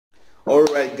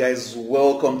Alright guys,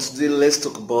 welcome. Today let's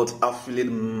talk about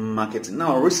affiliate marketing.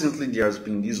 Now recently there has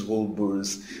been this whole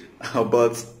buzz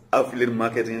about affiliate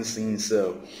marketing since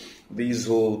this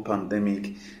whole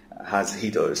pandemic has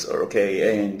hit us,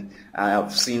 okay? And I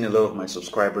have seen a lot of my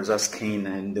subscribers asking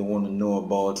and they want to know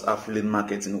about affiliate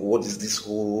marketing. What is this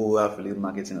whole affiliate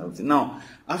marketing? Now,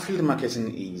 affiliate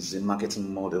marketing is a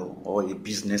marketing model or a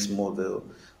business model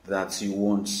that you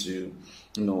want to,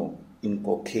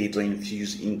 inculcate or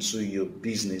infuse into your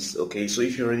business. Okay, so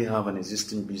if you already have an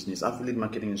existing business, affiliate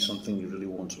marketing is something you really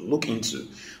want to look into.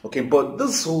 Okay, but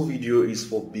this whole video is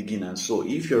for beginners. So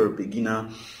if you're a beginner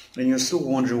and you're still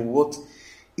wondering what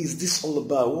is this all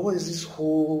about, what is this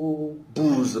whole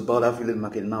buzz about affiliate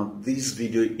marketing, now this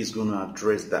video is going to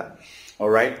address that.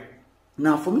 All right.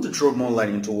 Now, for me to throw more light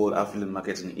into what affiliate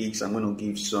marketing is, I'm going to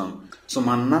give some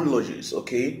analogies,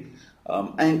 okay?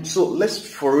 And so let's,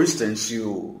 for instance,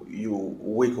 you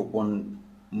wake up one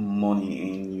morning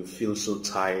and you feel so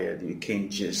tired, you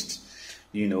can't just,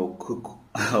 cook,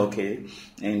 okay?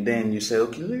 And then you say,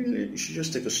 okay, you should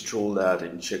just take a stroll out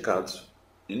and check out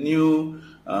a new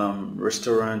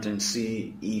restaurant and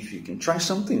see if you can try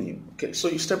something new. Okay, so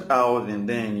you step out and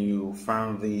then you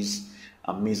found this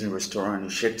amazing restaurant,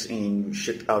 you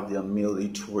checked out their meal.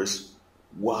 It was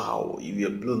wow, you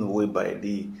were blown away by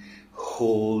the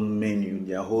whole menu,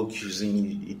 their whole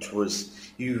cuisine. It was,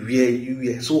 you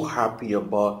were so happy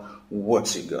about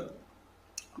what you got.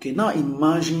 Okay, now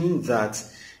imagine that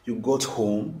you got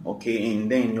home, okay, and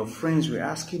then your friends were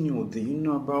asking you, do you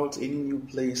know about any new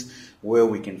place where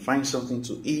we can find something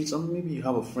to eat? Or maybe you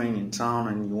have a friend in town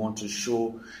and you want to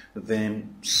show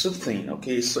them something,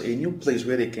 okay, so a new place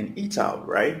where they can eat out,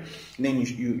 right? And then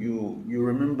you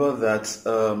remember that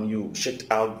you checked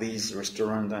out this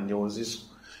restaurant and there was this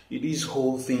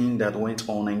whole thing that went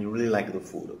on and you really like the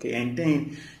food, okay, and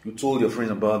then you told your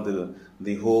friend about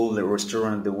the whole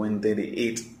restaurant. They went there, they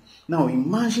ate. Now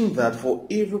imagine that for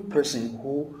every person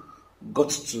who got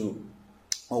to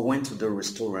or went to the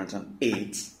restaurant and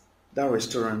ate, that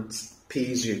restaurant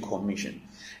pays you a commission.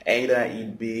 Either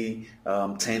it be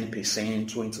 10%,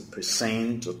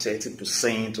 20%, or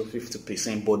 30%, or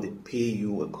 50%, but they pay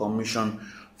you a commission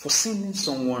for sending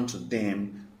someone to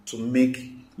them to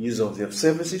make use of their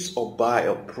services or buy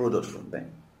a product from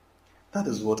them. That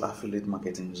is what affiliate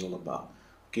marketing is all about.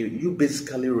 Okay, you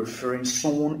basically referring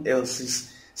someone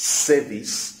else's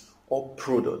service or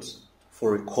product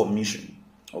for a commission.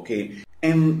 Okay,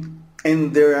 and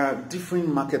there are different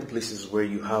marketplaces where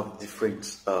you have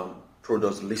different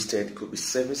products listed. It could be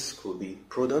service, could be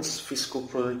products, physical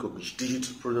product, could be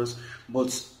digital products,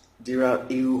 but there are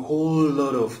a whole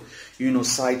lot of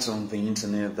sites on the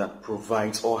internet that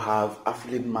provides or have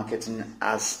affiliate marketing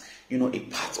as a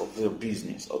part of their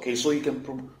business. Okay, so you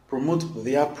can promote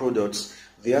their products,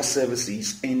 their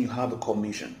services, and you have a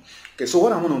commission. Okay, so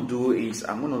what I'm going to do is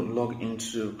I'm going to log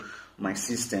into my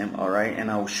system, all right, and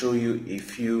I'll show you a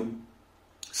few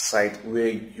sites where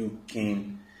you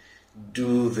can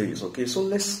do this. Okay, so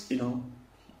let's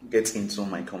get into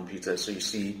my computer so you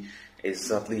see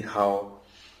exactly how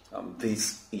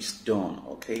this is done.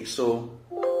 Okay, so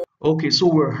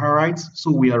we're right. So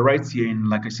we are right here, and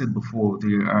like I said before,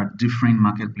 there are different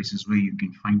marketplaces where you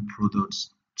can find products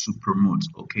to promote.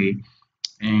 Okay,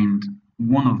 and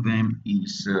one of them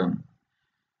is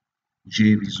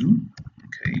JVZoo.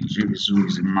 Okay, JVZoo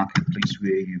is a marketplace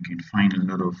where you can find a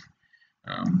lot of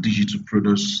digital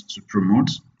products to promote.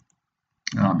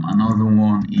 Another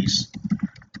one is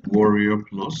Warrior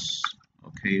Plus.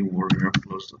 Okay,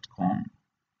 warriorplus.com.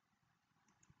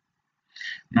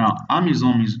 Now,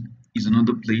 Amazon is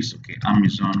another place. Okay,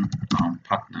 Amazon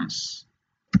partners.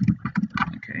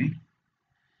 Okay,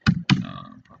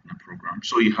 partner program.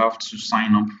 So you have to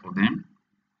sign up for them.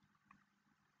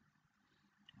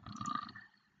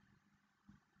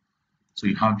 So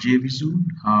you have JVZoo, you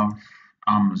have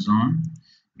Amazon,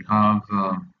 you have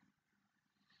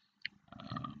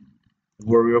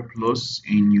Warrior Plus,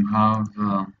 and you have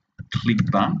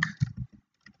ClickBank.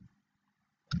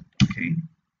 Okay.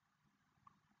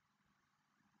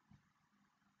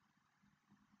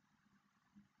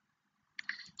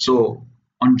 So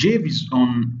on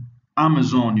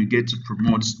Amazon, you get to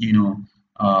promote,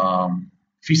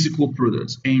 physical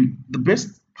products, and the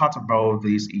best part about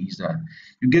this is that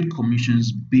you get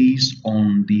commissions based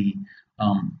on the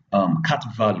cart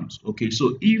values. Okay,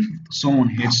 so if someone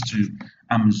heads to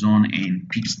Amazon and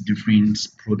picks different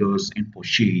products and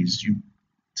purchase, you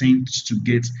tend to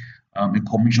get a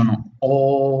commission on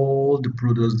all the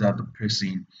products that the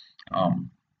person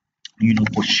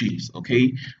purchase.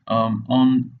 Okay,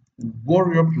 on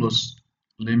Warrior Plus,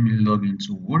 let me log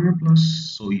into Warrior Plus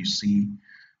so you see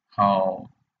how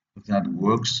that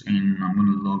works, and I'm going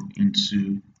to log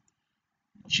into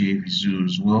JVZoo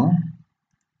as well.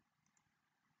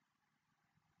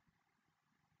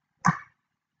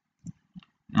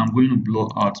 I'm going to blow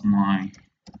out my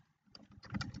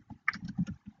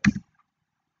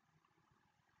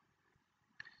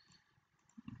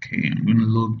okay, I'm going to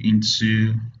log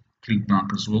into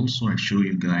ClickBank as well, so I show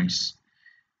you guys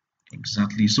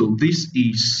exactly. So this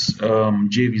is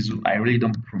JVZoo. I really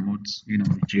don't promote, the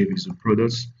JVZoo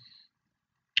products.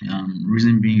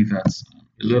 Reason being that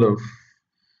a lot of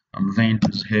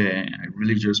vendors here, I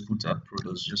really just put out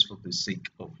products just for the sake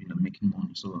of making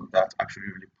money. So that actually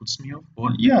really puts me off.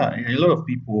 But yeah, a lot of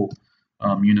people,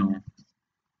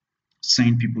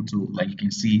 send people to, like you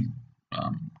can see,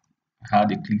 how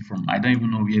they click from. I don't even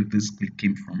know where this click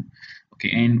came from.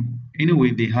 Okay, and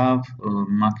anyway, they have a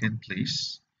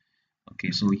marketplace. Okay,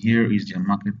 so here is their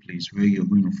marketplace where you're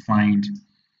going to find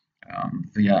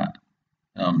their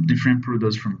different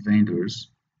products from vendors.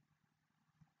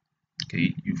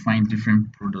 Okay, you find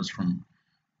different products from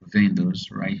vendors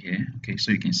right here. Okay,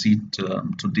 so you can see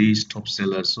today's top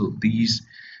sellers. So these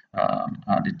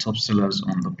are the top sellers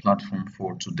on the platform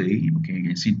for today. Okay, you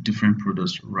can see different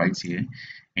products right here,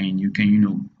 and you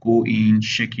can go in,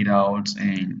 check it out,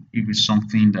 and if it's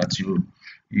something that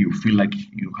you feel like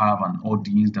you have an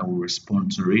audience that will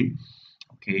respond to it,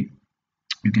 okay,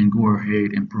 you can go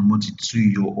ahead and promote it to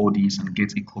your audience and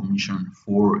get a commission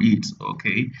for it.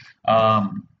 Okay,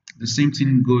 the same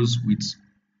thing goes with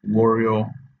Warrior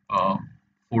uh,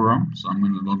 Forum. So I'm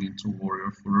going to log into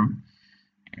Warrior Forum,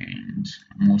 and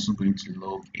I'm also going to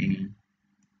log in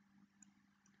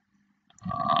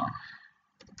uh,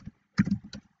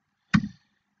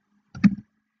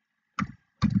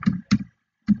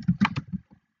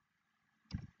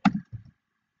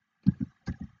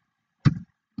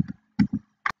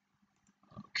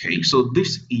 okay, so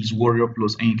this is Warrior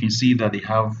Plus, and you can see that they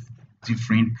have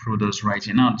different products right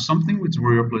here. Now, something with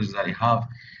Warrior Plus is that they have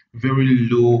very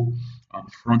low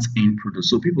front end products,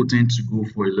 so people tend to go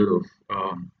for a lot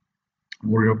of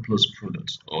Warrior Plus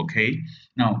products. Okay,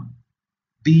 now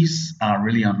these are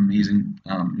really amazing,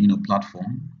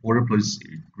 platform. Warrior Plus is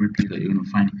a great place that you're going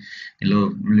to find a lot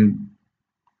of really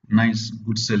nice,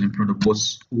 good selling product. But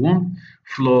one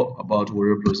flaw about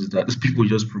Warrior Plus is that people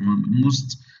just promote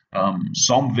most.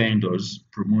 Some vendors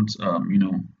promote,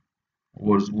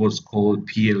 what's called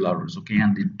PLRs, okay,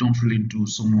 and they don't really do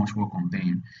so much work on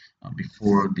them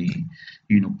before they,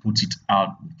 put it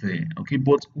out there, okay.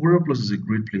 But Warrior Plus is a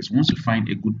great place. Once you find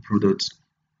a good product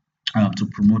to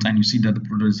promote, and you see that the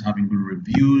product is having good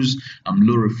reviews,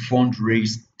 low refund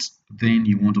rates, then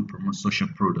you want to promote such a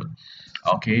product.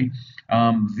 Okay,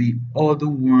 the other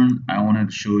one I wanted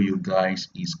to show you guys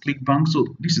is ClickBank. So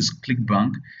this is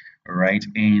ClickBank, all right,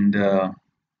 and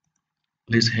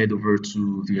let's head over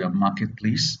to their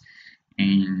marketplace.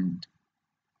 And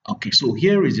okay, so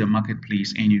here is your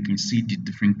marketplace, and you can see the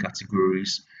different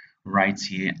categories right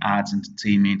here: arts,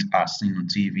 entertainment, arts seen on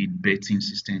TV, betting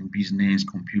system, business,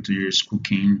 computers,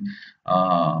 cooking,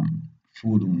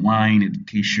 food and wine,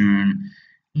 education,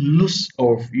 lots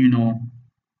of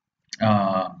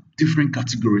different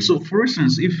categories. So, for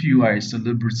instance, if you are a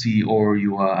celebrity or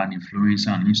you are an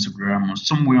influencer on Instagram or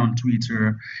somewhere on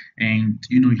Twitter, and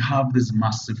you have this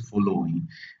massive following,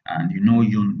 and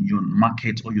your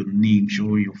market or your niche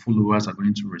or your followers are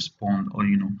going to respond or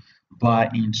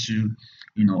buy into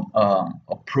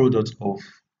a product of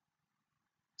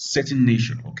certain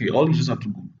nature. Okay, all you just have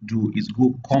to do is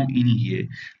go come in here,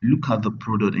 look at the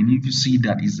product, and if you see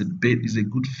that is a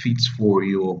good fit for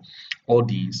your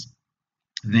audience,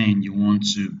 then you want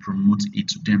to promote it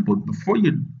to them. But before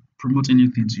you promote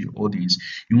anything to your audience,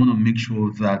 you want to make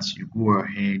sure that you go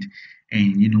ahead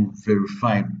and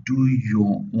verify, do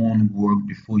your own work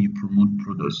before you promote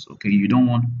products. Okay, you don't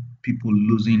want people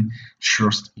losing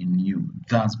trust in you.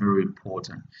 That's very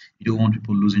important. You don't want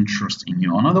people losing trust in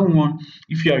you. Another one,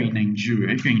 if you're in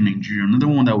Nigeria, another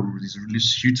one that is really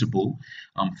suitable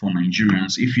for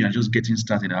Nigerians. If you are just getting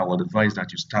started, I would advise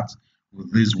that you start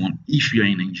with this one. If you are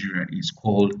in Nigeria, it's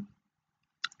called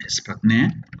Expertnaire.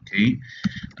 Okay,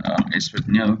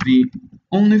 Expertnaire. The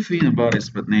only thing about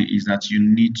Expertnaire is that you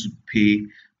need to pay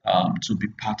to be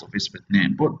part of Expertnaire.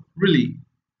 But really,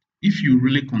 if you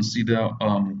really consider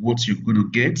what you're going to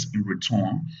get in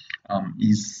return,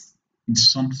 is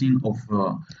it's something of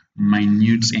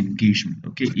minute engagement.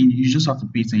 Okay, you just have to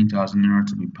pay 10,000 naira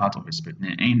to be part of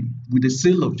Expertnaire, and with the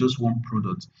sale of just one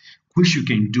product, which you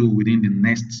can do within the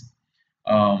next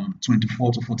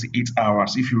 24 to 48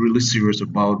 hours, if you're really serious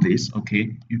about this,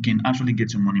 okay, you can actually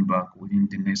get your money back within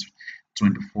the next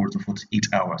 24 to 48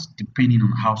 hours, depending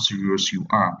on how serious you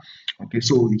are. Okay,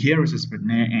 so here is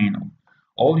Expertnaire, and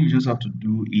all you just have to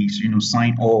do is,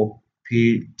 sign up,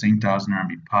 pay 10,000 and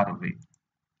be part of it.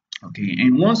 Okay,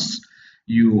 and once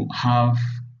you are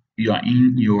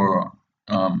in your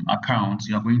account,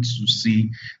 you are going to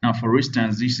see now. For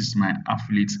instance, this is my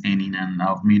affiliate earning, and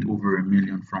I've made over 1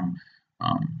 million from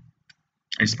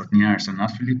Expertnaire as an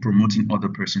affiliate promoting other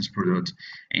person's product,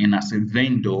 and as a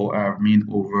vendor I've made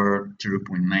over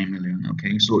 0.9 million.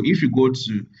 Okay, so if you go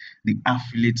to the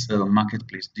affiliate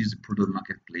marketplace, this is the product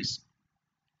marketplace,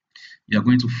 you're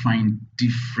going to find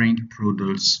different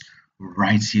products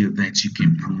right here that you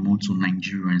can promote to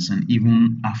Nigerians and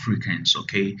even Africans.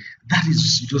 Okay, that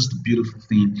is just the beautiful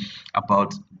thing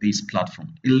about this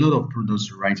platform. A lot of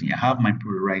products right here. I have my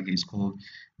product right here. It's called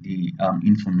the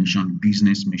information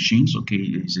business machines. Okay,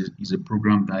 it's a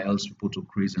program that helps people to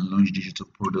create and launch digital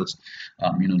products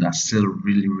that sell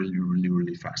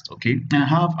really fast. Okay, and I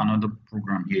have another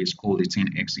program here. It's called the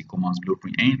 10x e-commerce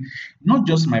blueprint. And not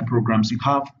just my programs, you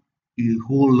have a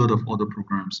whole lot of other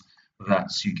programs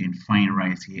that you can find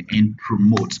right here and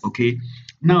promote. Okay,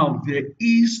 now there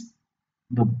is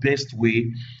the best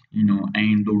way,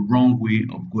 and the wrong way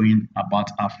of going about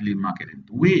affiliate marketing.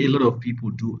 The way a lot of people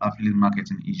do affiliate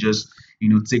marketing is just,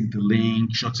 take the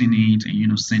link, shorten it,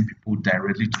 and send people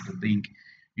directly to the link.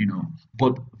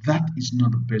 But that is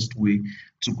not the best way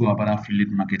to go about affiliate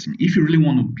marketing. If you really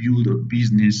want to build a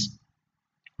business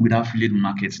with affiliate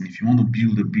marketing, if you want to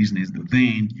build a business,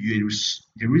 then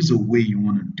there is a way you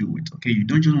want to do it. Okay, you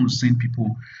don't just want to send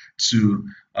people to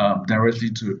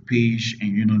directly to a page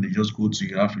and they just go to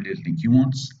your affiliate link. You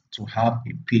want to have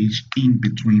a page in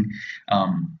between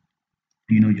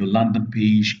your landing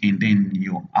page and then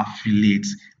your affiliate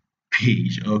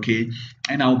page. Okay,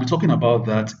 and I'll be talking about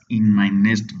that in my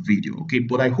next video. Okay,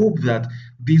 but I hope that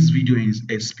this video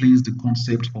explains the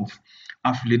concept of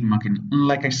affiliate marketing.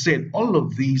 Like I said, all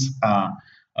of these are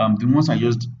the ones I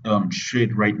just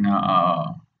shared right now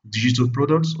are digital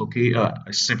products. Okay,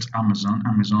 except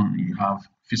Amazon, you have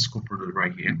physical product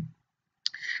right here.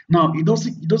 Now it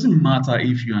doesn't matter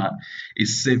if you are a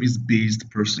service-based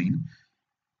person.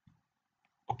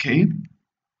 Okay,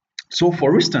 so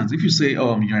for instance, if you say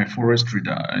you're a forex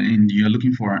trader and you're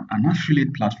looking for an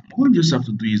affiliate platform, all you just have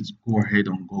to do is go ahead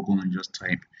on Google and just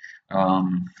type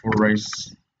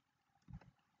forex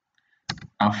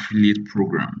affiliate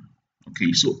program.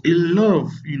 Okay, so a lot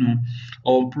of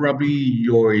or probably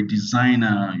you're a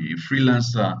designer, a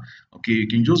freelancer. Okay, you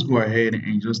can just go ahead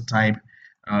and just type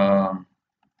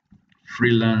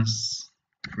freelance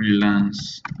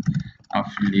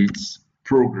affiliates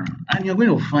program, and you're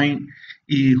going to find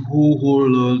a whole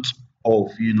lot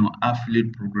of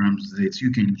affiliate programs that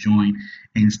you can join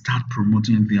and start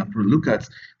promoting their product. Look at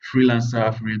freelancer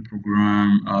affiliate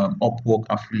program, Upwork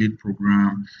affiliate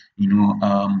program,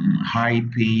 high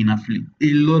paying affiliate,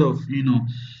 a lot of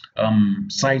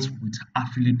sites with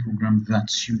affiliate programs that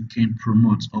you can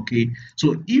promote. Okay,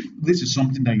 so if this is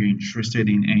something that you're interested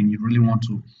in and you really want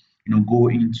to go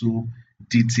into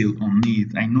detail on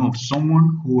it, I know of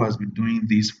someone who has been doing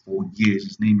this for years.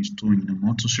 His name is Tony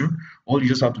Motosher. All you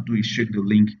just have to do is check the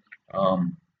link.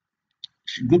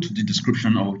 Go to the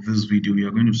description of this video.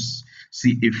 You're going to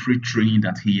see a free training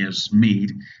that he has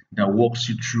made that walks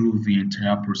you through the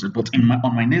entire process. But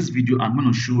on my next video, I'm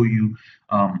going to show you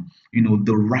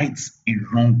the right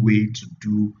and wrong way to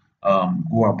do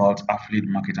go about affiliate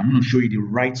marketing. I'm going to show you the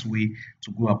right way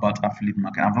to go about affiliate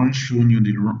marketing. I've already shown you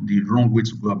the wrong way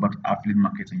to go about affiliate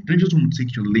marketing. You don't just want to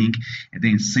take your link and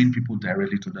then send people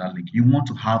directly to that link. You want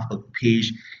to have a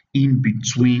page in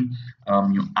between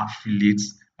your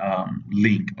affiliates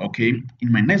link. Okay,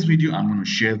 in my next video I'm going to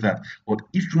share that. But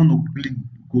if you want to really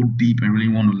go deep and really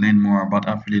want to learn more about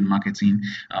affiliate marketing,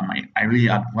 I really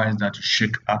advise that to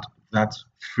check out that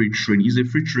free training. It's a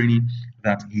free training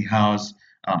that he has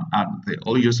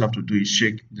all you just have to do is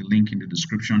check the link in the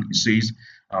description. It says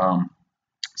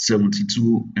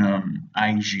 72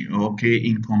 IG, okay,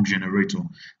 income generator,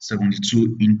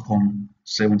 72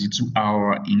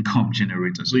 hour income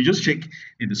generator. So you just check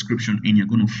the description and you're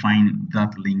going to find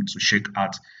that link to check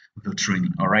out the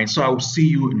training. All right, so I will see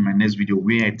you in my next video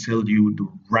where I tell you the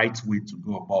right way to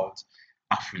go about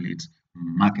affiliate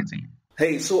marketing.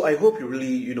 Hey, so I hope you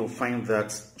really find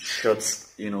that short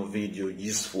video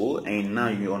useful, and now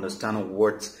you understand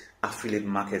what affiliate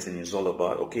marketing is all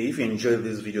about. Okay, if you enjoyed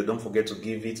this video, don't forget to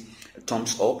give it a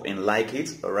thumbs up and like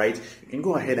it. All right, you can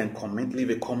go ahead and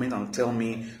leave a comment and tell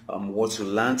me what you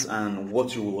learned and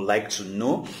what you would like to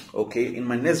know. Okay, in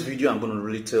my next video, I'm going to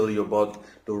really tell you about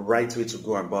the right way to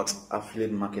go about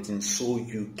affiliate marketing so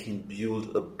you can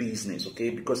build a business.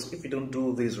 Okay, because if you don't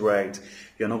do this right,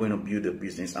 you're not going to build a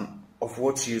business. And of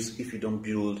what use if you don't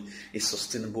build a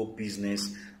sustainable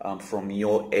business from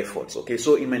your efforts? Okay,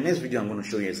 so in my next video, I'm going to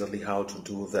show you exactly how to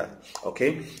do that.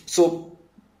 Okay, so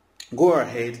go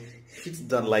ahead, hit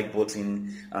that like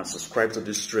button and subscribe to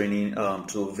this training,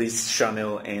 to this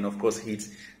channel, and of course hit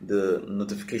the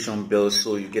notification bell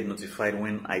so you get notified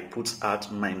when I put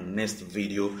out my next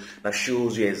video that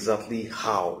shows you exactly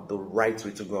how the right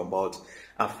way to go about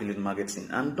affiliate marketing.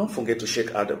 And don't forget to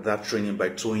check out that training by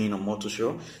Toyin or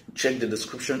Motoshow. Check the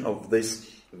description of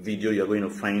this video, you're going to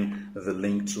find the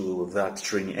link to that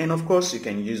training. And of course, you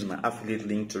can use my affiliate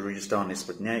link to register on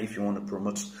Expertnaire if you want to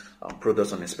promote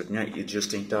products on Expertnaire. It's just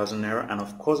 10,000 naira. And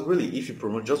of course, really, if you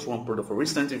promote just one product, for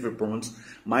instance, if you promote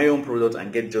my own product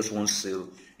and get just one sale,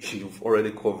 you've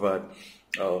already covered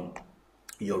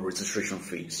your registration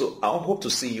fee. So I'll hope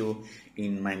to see you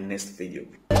in my next video.